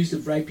been accused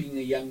of raping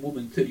a young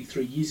woman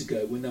 33 years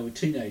ago when they were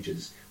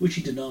teenagers, which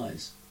he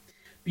denies.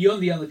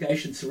 Beyond the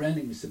allegations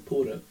surrounding Mr.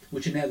 Porter,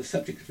 which are now the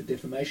subject of a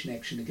defamation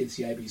action against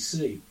the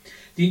ABC,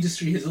 the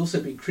industry has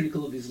also been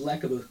critical of his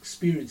lack of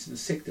experience in the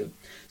sector,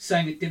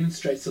 saying it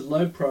demonstrates the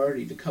low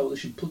priority the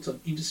coalition puts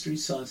on industry,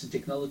 science and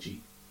technology.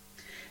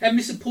 And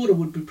Mr. Porter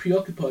would be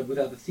preoccupied with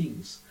other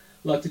things,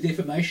 like the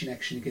defamation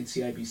action against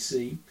the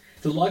ABC,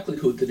 the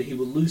likelihood that he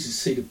will lose his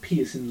seat at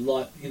Pearce in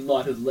light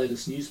of the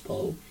latest news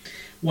poll,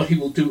 what he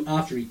will do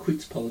after he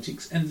quits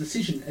politics, and the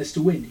decision as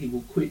to when he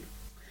will quit.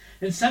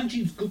 And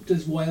Sanjeev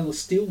Gupta's Whyalla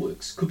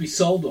Steelworks could be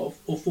sold off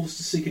or forced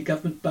to seek a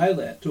government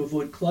bailout to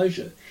avoid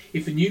closure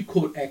if a new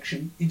court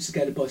action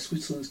instigated by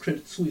Switzerland's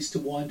Credit Suisse to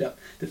wind up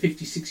the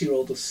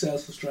 56-year-old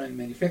South Australian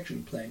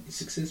manufacturing plant is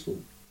successful.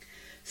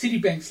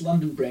 Citibank's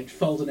London branch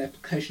filed an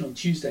application on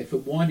Tuesday for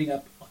winding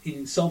up in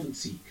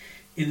insolvency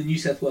in the New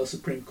South Wales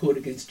Supreme Court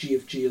against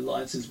GFG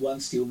Alliance's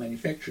One Steel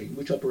Manufacturing,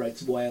 which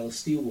operates Whyalla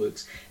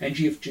Steelworks, and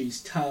GFG's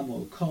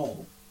Tahmoor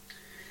Coal.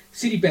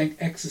 Citibank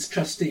acts as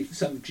trustee for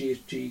some of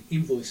GFG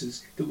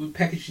invoices that were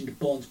packaged into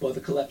bonds by the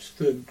collapsed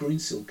firm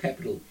Greensill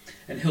Capital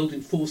and held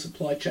in 4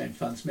 supply chain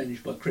funds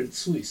managed by Credit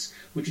Suisse,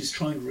 which is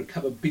trying to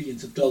recover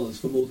billions of dollars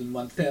for more than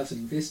 1,000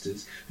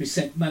 investors who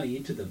sent money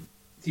into them.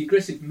 The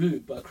aggressive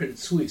move by Credit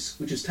Suisse,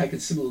 which has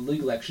taken similar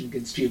legal action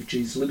against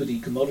GFG's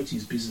Liberty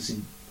Commodities business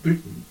in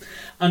Britain,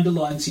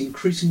 underlines the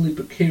increasingly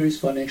precarious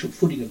financial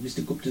footing of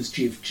Mr. Gupta's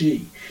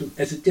GFG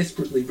as it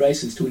desperately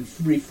races to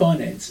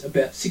refinance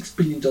about $6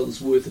 billion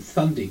worth of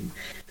funding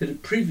that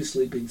had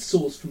previously been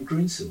sourced from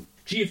Greensill.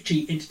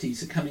 GFG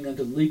entities are coming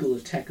under legal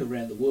attack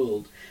around the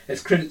world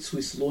as Credit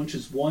Suisse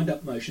launches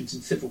wind-up motions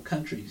in several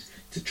countries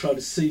to try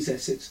to seize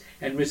assets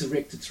and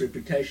resurrect its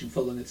reputation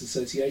following its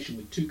association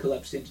with 2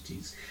 collapsed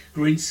entities,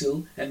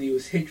 Greensill and the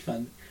US hedge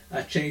fund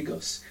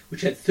Archegos,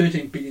 which had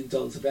 $13 billion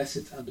of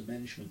assets under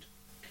management.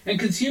 And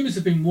consumers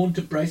have been warned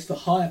to brace for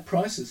higher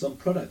prices on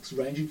products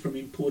ranging from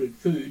imported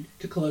food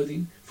to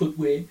clothing,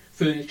 footwear,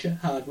 furniture,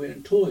 hardware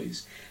and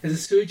toys, as a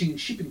surging in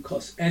shipping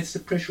costs adds to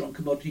pressure on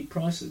commodity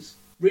prices.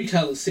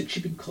 Retailers said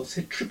shipping costs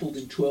had tripled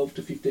in 12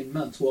 to 15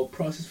 months, while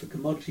prices for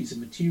commodities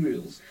and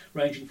materials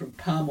ranging from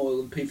palm oil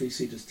and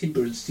PVC to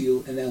timber and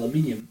steel and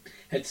aluminium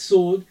had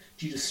soared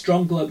due to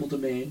strong global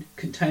demand,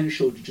 container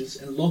shortages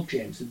and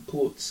logjams in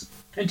ports.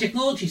 And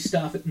technology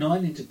staff at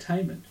Nine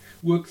Entertainment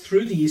worked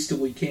through the Easter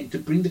weekend to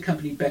bring the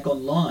company back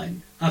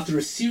online after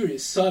a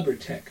serious cyber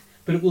attack,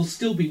 but it will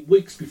still be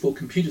weeks before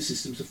computer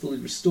systems are fully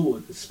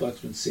restored, the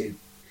spokesman said.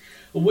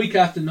 A week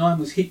after Nine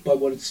was hit by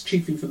what its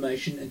Chief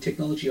Information and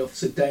Technology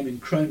Officer Damien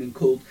Cronin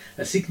called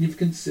a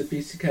significant,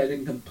 sophisticated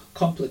and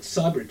complex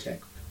cyber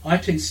attack,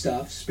 IT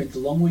staff spent the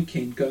long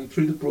weekend going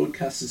through the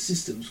broadcaster's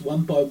systems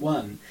one by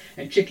one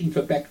and checking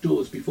for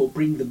backdoors before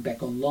bringing them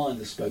back online,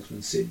 the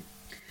spokesman said.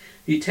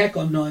 The attack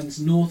on Nine's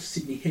North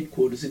Sydney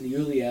headquarters in the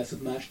early hours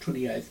of March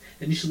 28th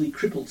initially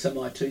crippled some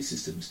IT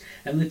systems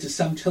and led to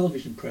some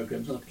television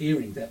programs not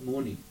airing that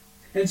morning.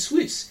 And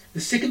Swisse, the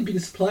second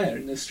biggest player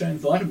in the Australian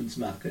vitamins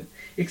market,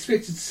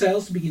 expects its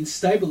sales to begin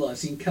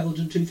stabilising in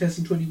calendar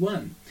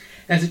 2021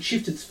 as it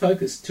shifts its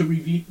focus to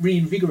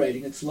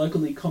reinvigorating its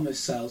local e-commerce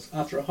sales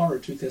after a horror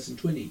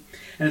 2020,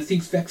 and it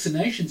thinks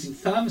vaccinations in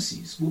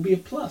pharmacies will be a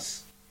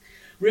plus.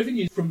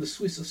 Revenue from the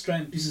Swiss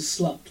Australian business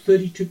slumped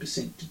 32%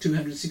 to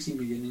 $260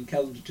 million in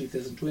calendar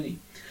 2020,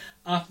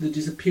 after the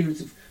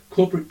disappearance of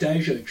corporate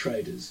Dajo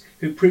traders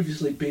who had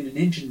previously been an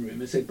engine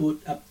room as they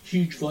bought up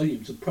huge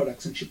volumes of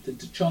products and shipped them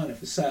to China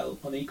for sale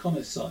on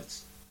e-commerce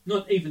sites.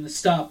 Not even the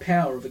star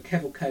power of a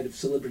cavalcade of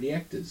celebrity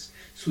actors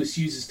Swisse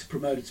uses to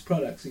promote its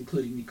products,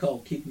 including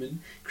Nicole Kidman,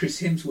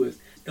 Chris Hemsworth,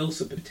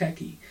 Elsa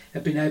Pataki,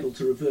 have been able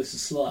to reverse the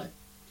slide.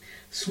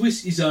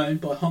 Swisse is owned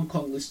by Hong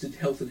Kong-listed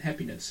Health and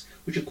Happiness,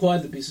 which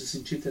acquired the business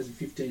in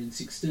 2015 and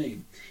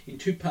 16, in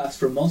 2 parts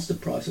for a monster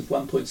price of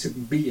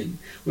 $1.7 billion,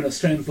 when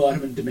Australian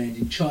vitamin demand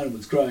in China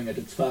was growing at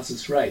its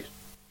fastest rate.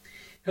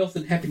 Health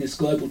and Happiness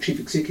Global Chief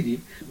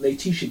Executive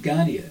Laetitia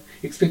Garnier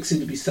expects there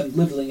to be some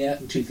levelling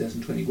out in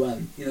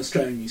 2021 in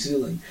Australia and New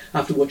Zealand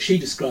after what she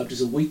described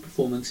as a weak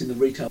performance in the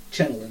retail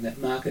channel in that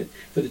market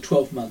for the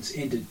 12 months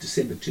ended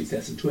December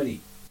 2020.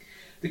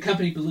 The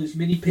company believes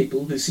many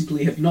people who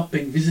simply have not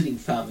been visiting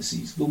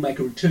pharmacies will make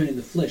a return in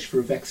the flesh for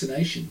a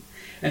vaccination,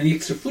 and the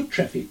extra foot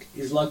traffic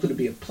is likely to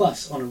be a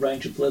plus on a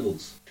range of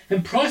levels.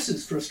 And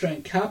prices for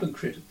Australian carbon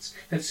credits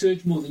have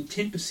surged more than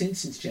 10%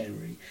 since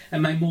January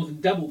and may more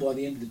than double by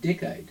the end of the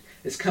decade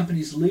as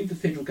companies leave the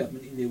federal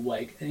government in their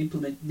wake and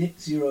implement net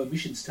zero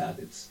emissions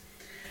targets.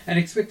 An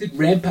expected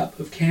ramp-up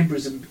of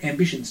Canberra's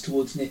ambitions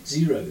towards net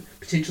zero,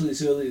 potentially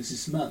as early as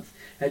this month,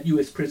 at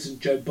US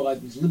President Joe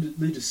Biden's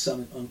Leaders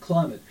Summit on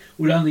Climate,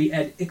 would only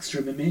add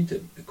extra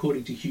momentum,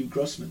 according to Hugh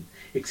Grossman,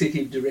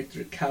 Executive Director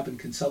at carbon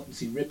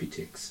consultancy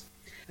Reputex.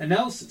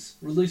 Analysis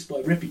released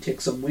by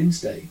Reputex on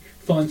Wednesday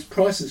finds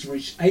prices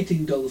reached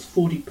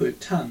 $18.40 per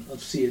tonne of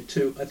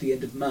CO2 at the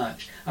end of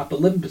March, up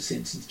 11%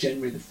 since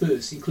January the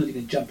 1st, including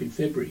a jump in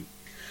February.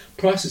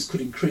 Prices could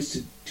increase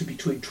to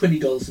between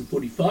 $20 and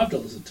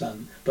 $45 a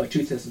tonne by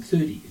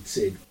 2030, it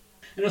said.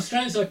 And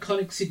Australia's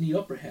iconic Sydney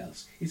Opera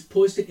House is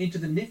poised to enter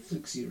the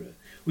Netflix era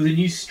with a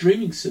new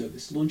streaming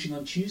service launching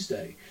on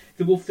Tuesday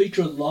that will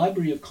feature a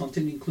library of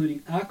content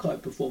including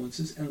archive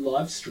performances and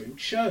live-streamed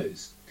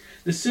shows.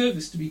 The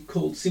service, to be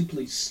called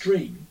simply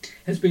Stream,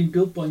 has been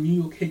built by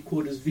New York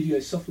headquarters video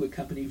software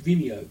company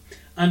Vimeo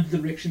under the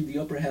direction of the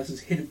Opera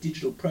House's head of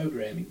digital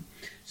programming,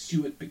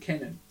 Stuart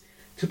Buchanan.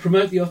 To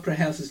promote the Opera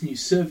House's new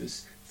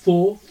service,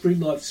 4 free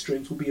live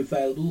streams will be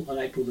available on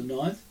April the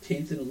 9th,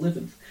 10th and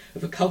 11th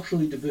of a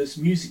culturally diverse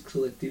music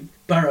collective,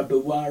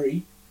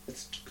 Barabawari,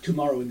 that's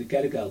tomorrow in the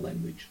Gadigal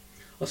language,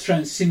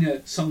 Australian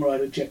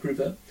singer-songwriter Jack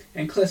River,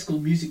 and classical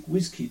music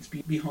whiz kids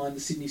behind the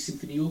Sydney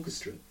Symphony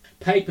Orchestra.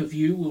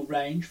 Pay-per-view will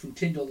range from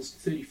 $10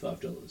 to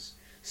 $35.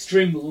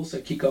 Stream will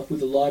also kick off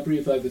with a library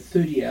of over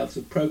 30 hours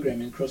of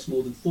programming across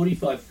more than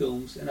 45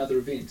 films and other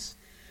events.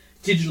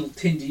 Digital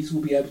attendees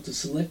will be able to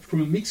select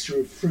from a mixture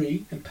of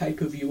free and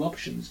pay-per-view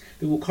options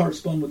that will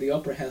correspond with the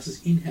Opera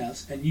House's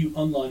in-house and new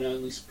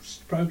online-only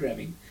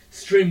programming.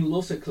 Stream will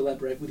also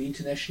collaborate with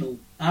international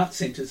art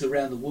centres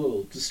around the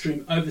world to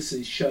stream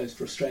overseas shows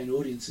for Australian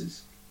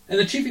audiences. And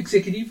the Chief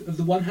Executive of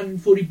the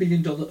 $140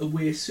 billion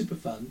Aware Super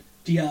Fund,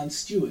 Deanne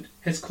Stewart,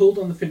 has called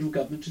on the federal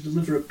government to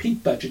deliver a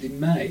pink budget in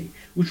May,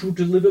 which will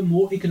deliver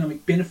more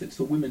economic benefits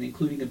for women,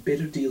 including a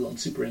better deal on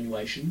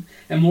superannuation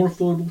and more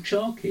affordable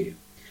childcare.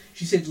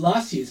 She said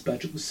last year's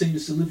budget was seen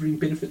as delivering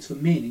benefits for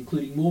men,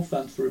 including more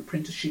funds for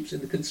apprenticeships and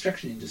the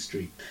construction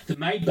industry. The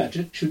May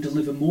budget should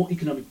deliver more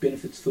economic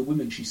benefits for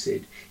women, she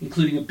said,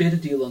 including a better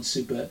deal on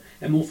super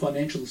and more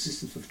financial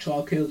assistance for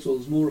childcare, as well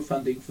as more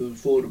funding for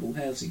affordable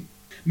housing.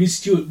 Ms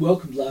Stewart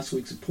welcomed last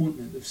week's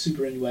appointment of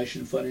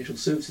Superannuation and Financial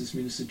Services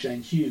Minister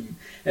Jane Hume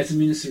as the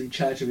Minister in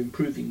charge of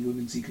improving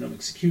women's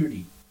economic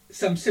security.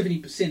 Some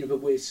 70% of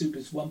Aware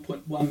Super's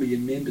 1.1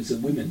 million members are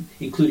women,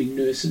 including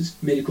nurses,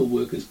 medical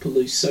workers,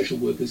 police, social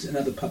workers and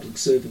other public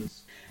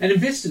servants. And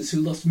investors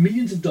who lost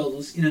millions of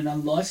dollars in an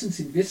unlicensed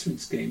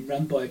investment scheme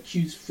run by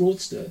accused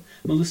fraudster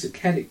Melissa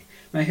Caddick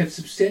may have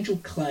substantial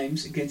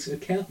claims against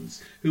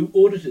accountants who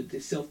audited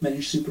their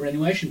self-managed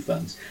superannuation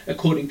funds,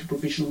 according to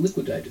professional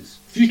liquidators.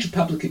 Future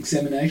public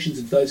examinations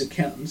of those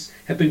accountants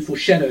have been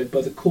foreshadowed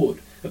by the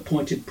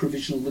court-appointed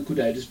provisional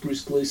liquidators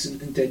Bruce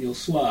Gleeson and Daniel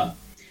Swar.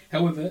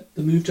 However,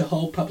 the move to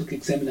hold public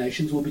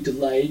examinations will be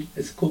delayed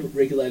as the corporate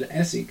regulator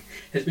ASIC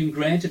has been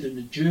granted an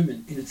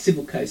adjournment in its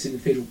civil case in the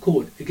federal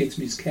court against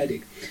Ms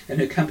Caddick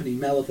and her company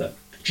Malava.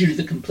 Due to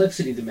the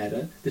complexity of the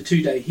matter, the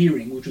 2-day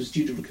hearing, which was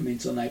due to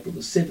commence on April the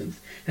 7th,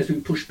 has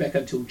been pushed back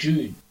until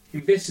June.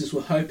 Investors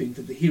were hoping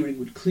that the hearing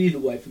would clear the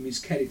way for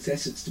Ms Caddick's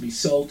assets to be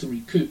sold to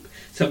recoup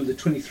some of the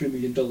 $23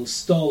 million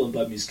stolen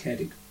by Ms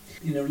Caddick.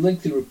 In a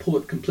lengthy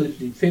report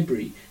completed in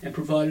February and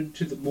provided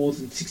to the more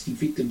than 60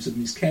 victims of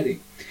Ms Caddick,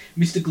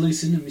 Mr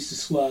Gleeson and Mr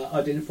Swar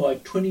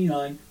identified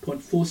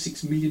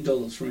 $29.46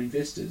 million from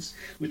investors,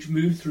 which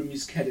moved through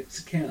Ms Caddick's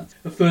account.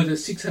 A further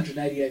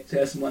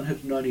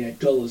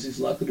 $688,198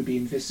 is likely to be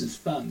investors'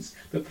 funds,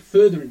 but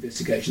further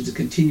investigations are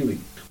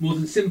continuing. More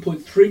than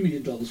 $7.3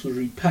 million was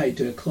repaid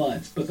to her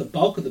clients, but the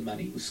bulk of the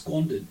money was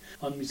squandered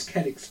on Ms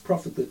Caddick's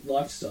profligate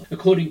lifestyle,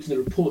 according to the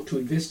report to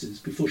investors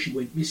before she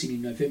went missing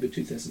in November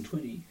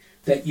 2020.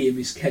 That year,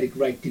 Ms Caddick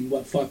raked in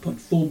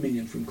 $5.4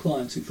 million from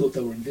clients who thought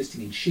they were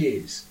investing in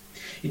shares.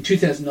 In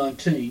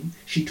 2019,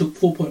 she took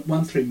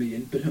 $4.13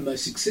 million, but her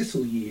most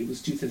successful year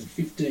was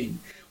 2015,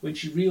 when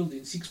she reeled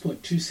in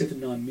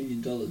 $6.279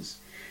 million.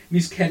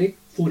 Ms Caddick,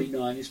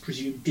 49, is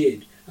presumed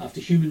dead after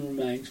human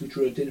remains which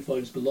were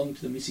identified as belonging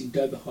to the missing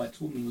Dover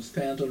Heights woman was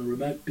found on a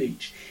remote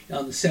beach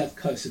on the south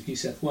coast of New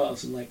South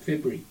Wales in late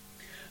February.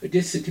 A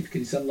death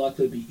certificate is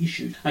unlikely to be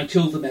issued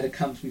until the matter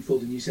comes before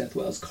the New South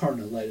Wales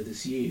coroner later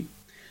this year.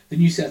 The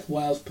New South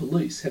Wales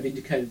Police have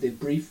indicated their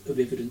brief of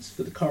evidence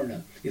for the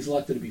coroner is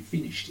likely to be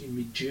finished in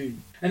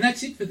mid-June. And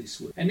that's it for this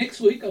week. And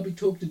next week I'll be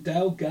talking to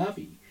Dale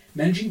Garvey,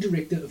 Managing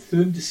Director of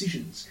Firm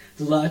Decisions,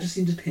 the largest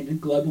independent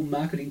global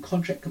marketing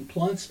contract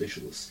compliance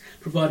specialist,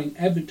 providing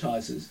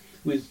advertisers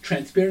with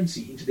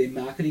transparency into their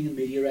marketing and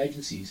media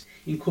agencies,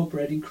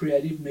 incorporating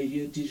creative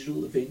media,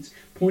 digital events,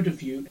 point of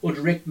view, or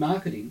direct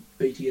marketing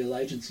BTL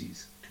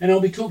agencies. And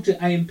I'll be talking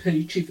to AMP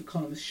Chief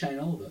Economist Shane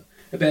Oliver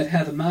about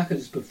how the market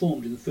has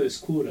performed in the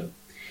first quarter.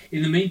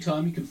 In the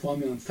meantime, you can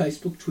find me on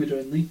Facebook, Twitter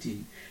and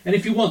LinkedIn. And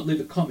if you want,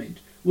 leave a comment.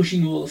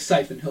 Wishing you all a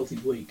safe and healthy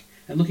week.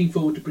 And looking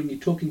forward to bringing you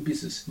Talking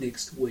Business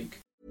next week.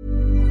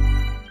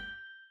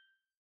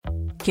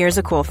 Here's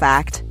a cool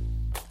fact.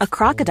 A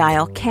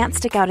crocodile can't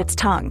stick out its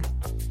tongue.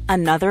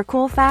 Another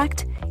cool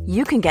fact,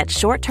 you can get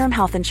short-term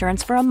health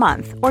insurance for a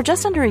month or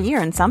just under a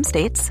year in some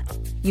states.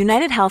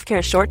 United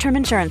Healthcare short-term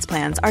insurance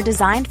plans are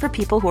designed for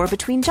people who are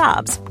between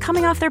jobs,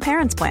 coming off their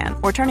parents' plan,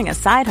 or turning a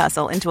side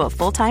hustle into a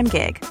full-time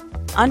gig.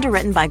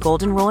 Underwritten by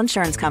Golden Rule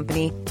Insurance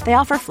Company, they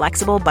offer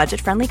flexible,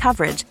 budget-friendly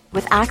coverage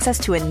with access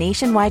to a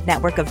nationwide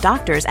network of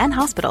doctors and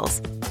hospitals.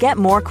 Get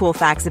more cool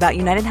facts about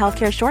United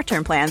Healthcare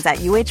short-term plans at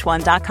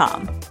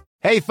uh1.com.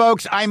 Hey,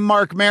 folks, I'm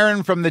Mark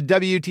Maron from the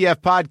WTF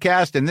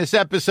Podcast, and this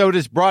episode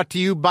is brought to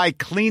you by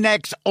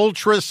Kleenex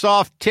Ultra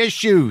Soft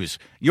Tissues,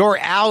 your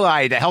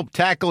ally to help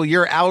tackle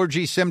your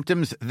allergy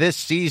symptoms this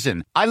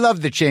season. I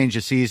love the change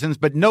of seasons,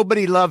 but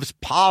nobody loves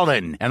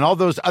pollen and all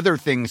those other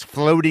things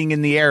floating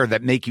in the air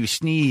that make you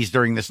sneeze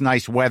during this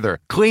nice weather.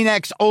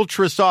 Kleenex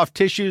Ultra Soft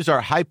Tissues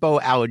are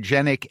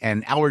hypoallergenic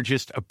and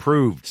allergist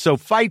approved. So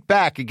fight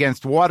back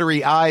against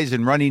watery eyes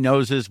and runny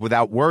noses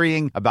without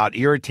worrying about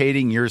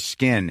irritating your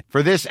skin.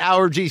 For this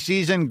allergy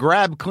season,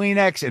 grab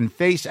Kleenex and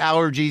face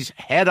allergies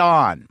head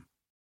on.